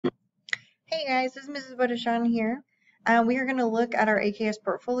Hey guys, this is Mrs. Bodechon here. We are going to look at our AKS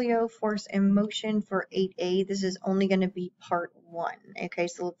portfolio, force and motion for 8A. This is only going to be part 1. Okay,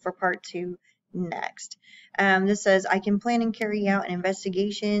 so look for part 2 next. This says, I can plan and carry out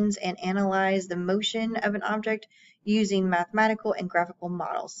investigations and analyze the motion of an object using mathematical and graphical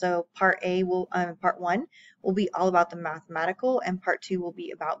models. So part 1 will be all about the mathematical, and part 2 will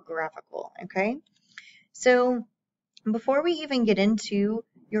be about graphical. Okay, so before we even get into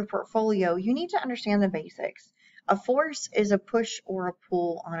your portfolio, you need to understand the basics. A force is a push or a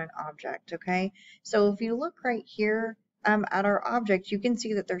pull on an object, okay? So if you look right here at our object, you can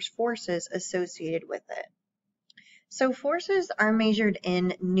see that there's forces associated with it. So forces are measured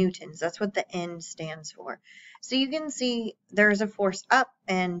in newtons. That's what the N stands for. So you can see there's a force up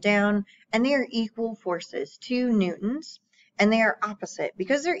and down, and they are equal forces, 2 newtons, and they are opposite.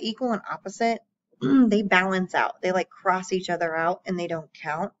 Because they're equal and opposite, they balance out. They like cross each other out and they don't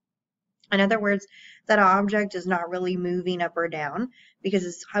count. In other words, that object is not really moving up or down because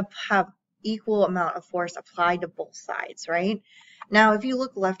it's have equal amount of force applied to both sides, right? Now, if you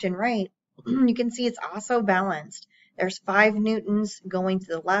look left and right, you can see it's also balanced. There's 5 newtons going to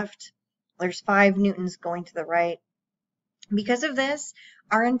the left. There's 5 newtons going to the right. Because of this,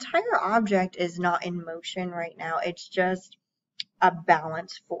 our entire object is not in motion right now. It's just a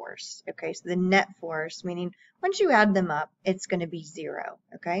balanced force. Okay, so the net force, meaning once you add them up, it's going to be 0.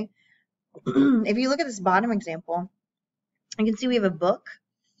 Okay, if you look at this bottom example, you can see we have a book,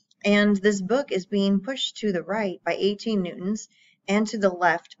 and this book is being pushed to the right by 18 newtons and to the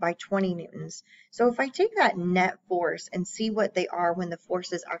left by 20 newtons. So if I take that net force and see what they are when the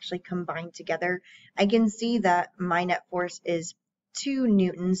forces actually combine together, I can see that my net force is 2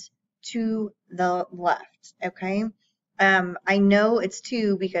 newtons to the left. Okay, I know it's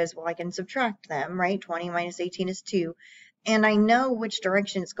 2 because, well, I can subtract them, right? 20 minus 18 is 2. And I know which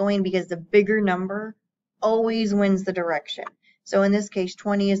direction it's going because the bigger number always wins the direction. So in this case,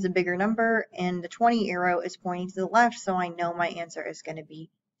 20 is the bigger number, and the 20 arrow is pointing to the left, so I know my answer is going to be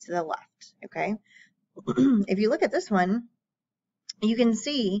to the left, okay? If you look at this one, you can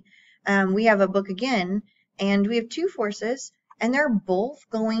see we have a book again, and we have 2 forces, and they're both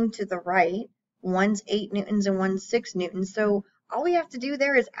going to the right. One's 8 newtons and one's 6 newtons. So all we have to do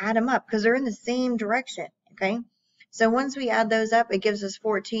there is add them up because they're in the same direction, okay? So once we add those up, it gives us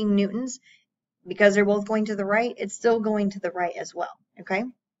 14 newtons. Because they're both going to the right, it's still going to the right as well, okay?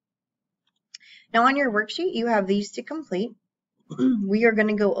 Now on your worksheet, you have these to complete. We are going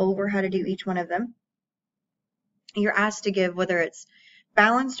to go over how to do each one of them. You're asked to give whether it's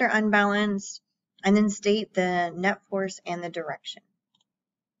balanced or unbalanced, and then state the net force and the direction.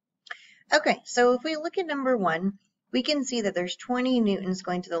 Okay, so if we look at number 1, we can see that there's 20 newtons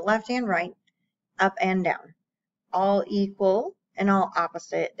going to the left and right, up and down, all equal and all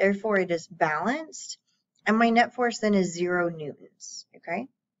opposite. Therefore, it is balanced, and my net force then is 0 newtons, okay?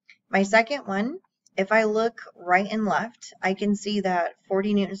 My second one, if I look right and left, I can see that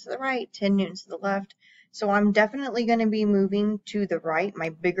 40 newtons to the right, 10 newtons to the left, so I'm definitely going to be moving to the right. My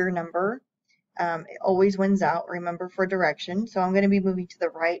bigger number it always wins out, remember, for direction. So I'm going to be moving to the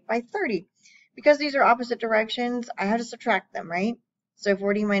right by 30. Because these are opposite directions, I have to subtract them, right? So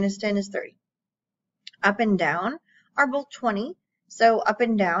 40 minus 10 is 30. Up and down are both 20. So up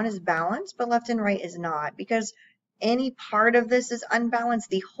and down is balanced, but left and right is not. Because any part of this is unbalanced,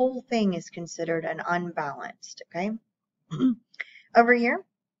 the whole thing is considered an unbalanced, okay? Over here,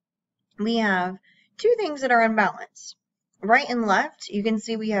 we have 2 things that are unbalanced. Right and left, you can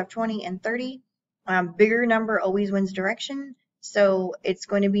see we have 20 and 30. Bigger number always wins direction, so it's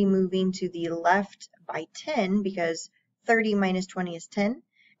going to be moving to the left by 10 because 30 minus 20 is 10.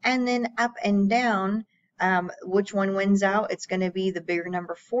 And then up and down, which one wins out? It's going to be the bigger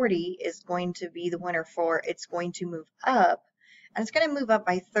number. 40 is going to be the winner for it's going to move up, and it's going to move up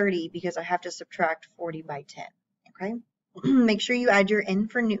by 30 because I have to subtract 40 by 10, okay? Make sure you add your N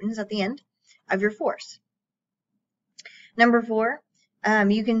for newtons at the end of your force. Number 4,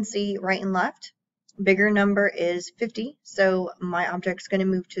 you can see right and left. Bigger number is 50, so my object's going to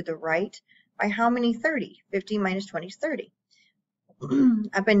move to the right by how many? 30. 50 minus 20 is 30.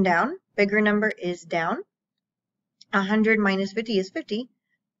 Up and down, bigger number is down. 100 minus 50 is 50.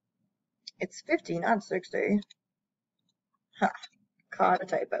 It's 50, not 60. Ha, caught a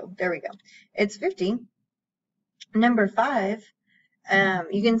typo. There we go. It's 50. Number 5,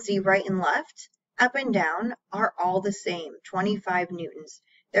 you can see right and left. Up and down are all the same, 25 newtons.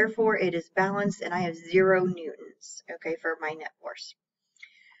 Therefore, it is balanced, and I have 0 newtons, okay, for my net force.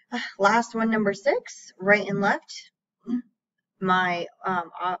 Last one, number 6, right and left. My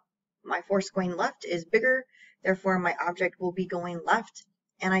force going left is bigger. Therefore, my object will be going left,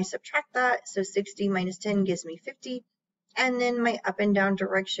 and I subtract that. So 60 minus 10 gives me 50. And then my up and down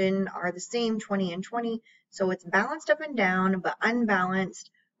direction are the same, 20 and 20. So it's balanced up and down, but unbalanced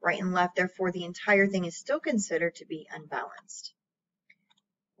right and left. Therefore, the entire thing is still considered to be unbalanced.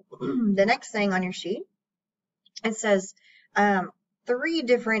 The next thing on your sheet, it says 3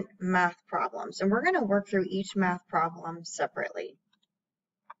 different math problems, and we're going to work through each math problem separately.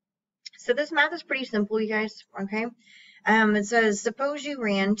 So this math is pretty simple, you guys, okay? It says, suppose you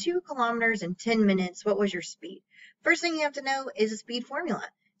ran 2 kilometers in 10 minutes. What was your speed? First thing you have to know is a speed formula.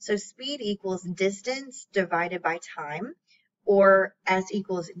 So speed equals distance divided by time, or S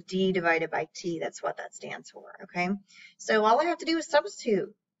equals D divided by T. That's what that stands for, okay? So all I have to do is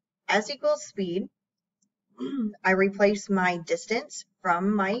substitute. S equals speed. I replace my distance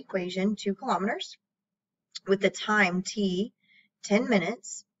from my equation, 2 kilometers, with the time T, 10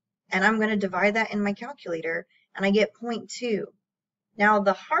 minutes, and I'm going to divide that in my calculator, and I get 0.2. Now,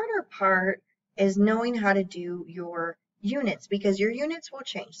 the harder part is knowing how to do your units, because your units will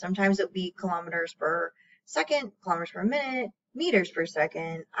change. Sometimes it'll be kilometers per second, kilometers per minute, meters per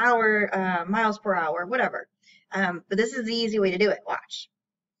second, hour, miles per hour, whatever. But this is the easy way to do it. Watch.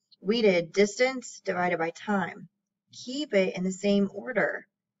 We did distance divided by time. Keep it in the same order.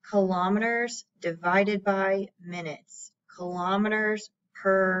 Kilometers divided by minutes. Kilometers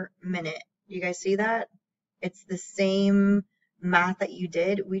per minute. You guys see that? It's the same math that you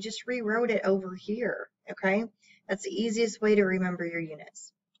did. We just rewrote it over here, okay? That's the easiest way to remember your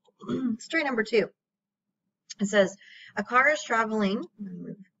units. Let's try number 2. It says, a car is traveling,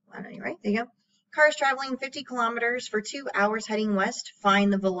 right, there you go. Car is traveling 50 kilometers for 2 hours heading west.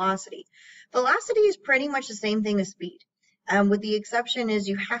 Find the velocity. Velocity is pretty much the same thing as speed. With the exception is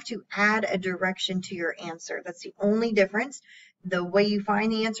you have to add a direction to your answer. That's the only difference. The way you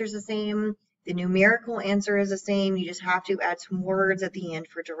find the answer is the same. The numerical answer is the same. You just have to add some words at the end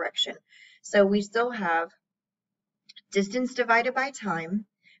for direction. So we still have distance divided by time,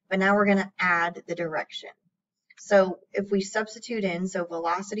 but now we're going to add the direction. So if we substitute in, so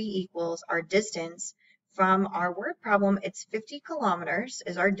velocity equals our distance from our word problem, it's 50 kilometers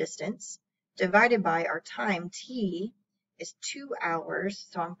is our distance, divided by our time, T, is 2 hours.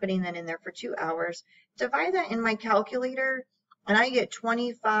 So I'm putting that in there for 2 hours. Divide that in my calculator, and I get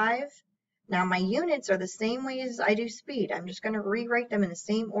 25. Now my units are the same way as I do speed. I'm just going to rewrite them in the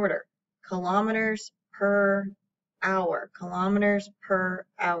same order. Kilometers per hour. Kilometers per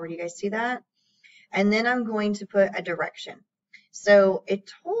hour. Do you guys see that? And then I'm going to put a direction. So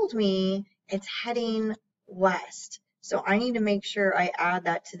it told me it's heading west. So I need to make sure I add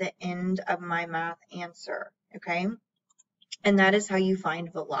that to the end of my math answer, okay? And that is how you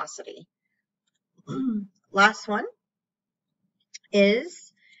find velocity. Last one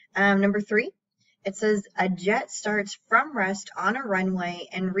is number 3. It says a jet starts from rest on a runway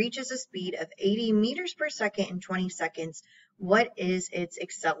and reaches a speed of 80 meters per second in 20 seconds. What is its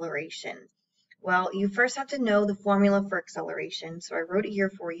acceleration? Well, you first have to know the formula for acceleration. So I wrote it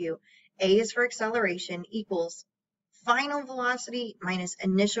here for you. A is for acceleration equals final velocity minus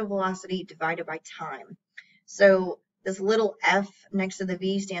initial velocity divided by time. So this little f next to the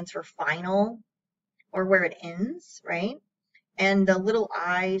v stands for final, or where it ends, right? And the little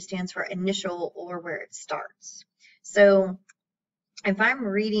I stands for initial, or where it starts. So if I'm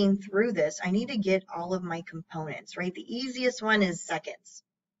reading through this, I need to get all of my components, right? The easiest one is seconds.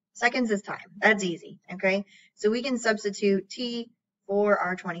 Seconds is time. That's easy, okay? So we can substitute T for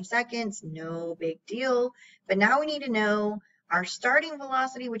our 20 seconds. No big deal. But now we need to know our starting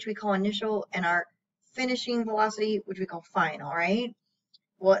velocity, which we call initial, and our finishing velocity, which we call final, right?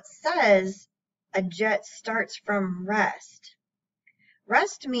 Well, it says a jet starts from rest.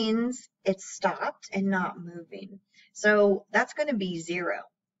 Rest means it's stopped and not moving. So that's going to be 0.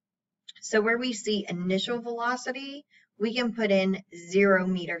 So where we see initial velocity, we can put in 0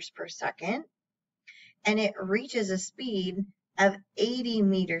 meters per second, and it reaches a speed of 80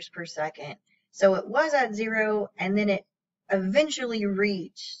 meters per second. So it was at 0, and then it eventually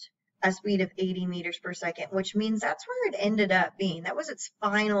reached a speed of 80 meters per second, which means that's where it ended up being. That was its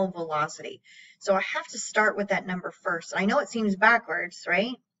final velocity. So I have to start with that number first. I know it seems backwards,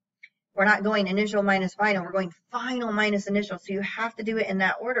 right? We're not going initial minus final. We're going final minus initial. So you have to do it in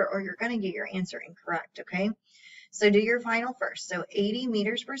that order, or you're going to get your answer incorrect, okay? So do your final first. So 80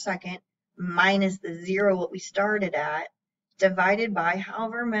 meters per second minus the 0, what we started at, divided by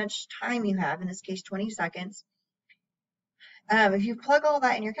however much time you have, in this case 20 seconds. If you plug all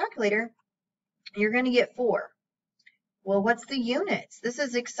that in your calculator, you're going to get 4. Well, what's the units? This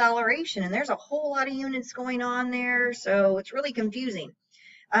is acceleration, and there's a whole lot of units going on there, so it's really confusing.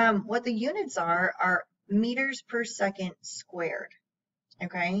 What the units are meters per second squared.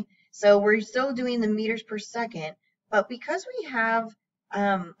 okay? So we're still doing the meters per second, but because we have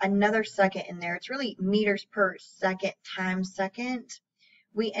another second in there, it's really meters per second times second.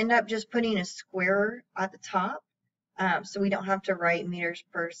 We end up just putting a square at the top, so we don't have to write meters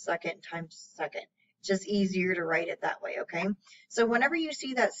per second times second. It's just easier to write it that way, okay? So whenever you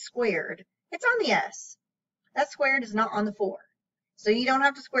see that squared, it's on the S. That squared is not on the 4. So you don't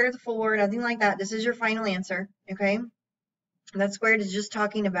have to square the 4, nothing like that. This is your final answer, okay? That squared is just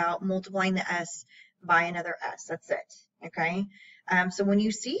talking about multiplying the S by another S. That's it, okay? So when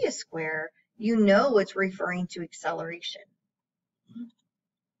you see a square, you know it's referring to acceleration.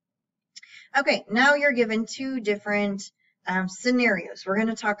 Okay, now you're given two different scenarios. We're going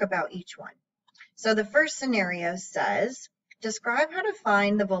to talk about each one. So the first scenario says, describe how to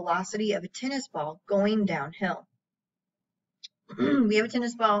find the velocity of a tennis ball going downhill. We have a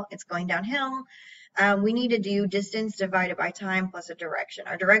tennis ball, it's going downhill. We need to do distance divided by time plus a direction.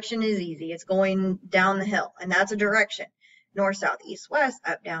 Our direction is easy. It's going down the hill, and that's a direction. North, south, east, west,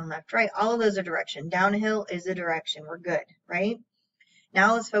 up, down, left, right. All of those are direction. Downhill is a direction. We're good, right?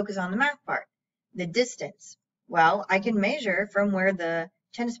 Now let's focus on the math part. The distance. Well, I can measure from where the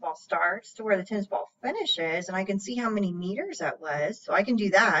tennis ball starts to where the tennis ball finishes, and I can see how many meters that was. So I can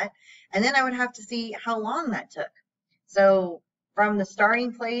do that. And then I would have to see how long that took. So from the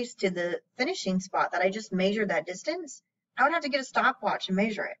starting place to the finishing spot that I just measured that distance, I would have to get a stopwatch and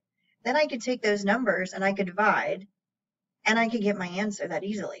measure it. Then I could take those numbers and I could divide, and I could get my answer that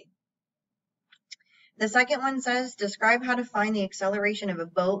easily. The second one says, describe how to find the acceleration of a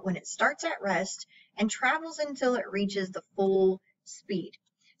boat when it starts at rest and travels until it reaches the full speed.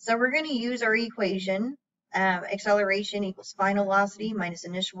 So we're going to use our equation, acceleration equals final velocity minus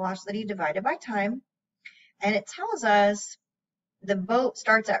initial velocity divided by time. And it tells us the boat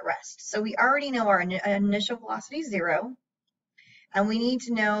starts at rest. So we already know our initial velocity is 0. And we need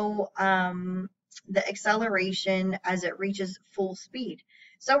to know the acceleration as it reaches full speed.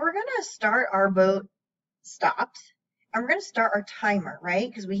 So we're going to start our boat stopped, and we're going to start our timer, right?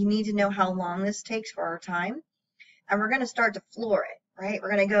 Because we need to know how long this takes for our time. And we're going to start to floor it, right?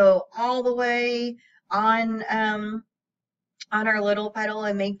 We're going to go all the way on our little pedal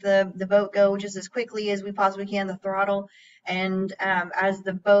and make the boat go just as quickly as we possibly can, the throttle. And as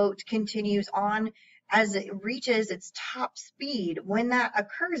the boat continues on, as it reaches its top speed, when that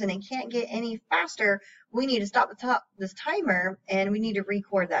occurs and it can't get any faster, we need to stop this timer and we need to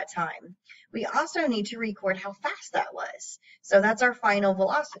record that time. We also need to record how fast that was. So that's our final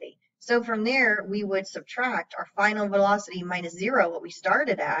velocity. So from there, we would subtract our final velocity minus 0, what we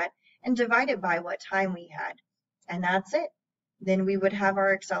started at, and divide it by what time we had. And that's it. Then we would have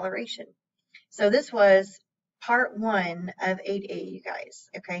our acceleration. So this was part 1 of 8A, you guys.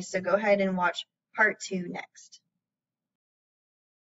 Okay, so go ahead and watch part 2 next.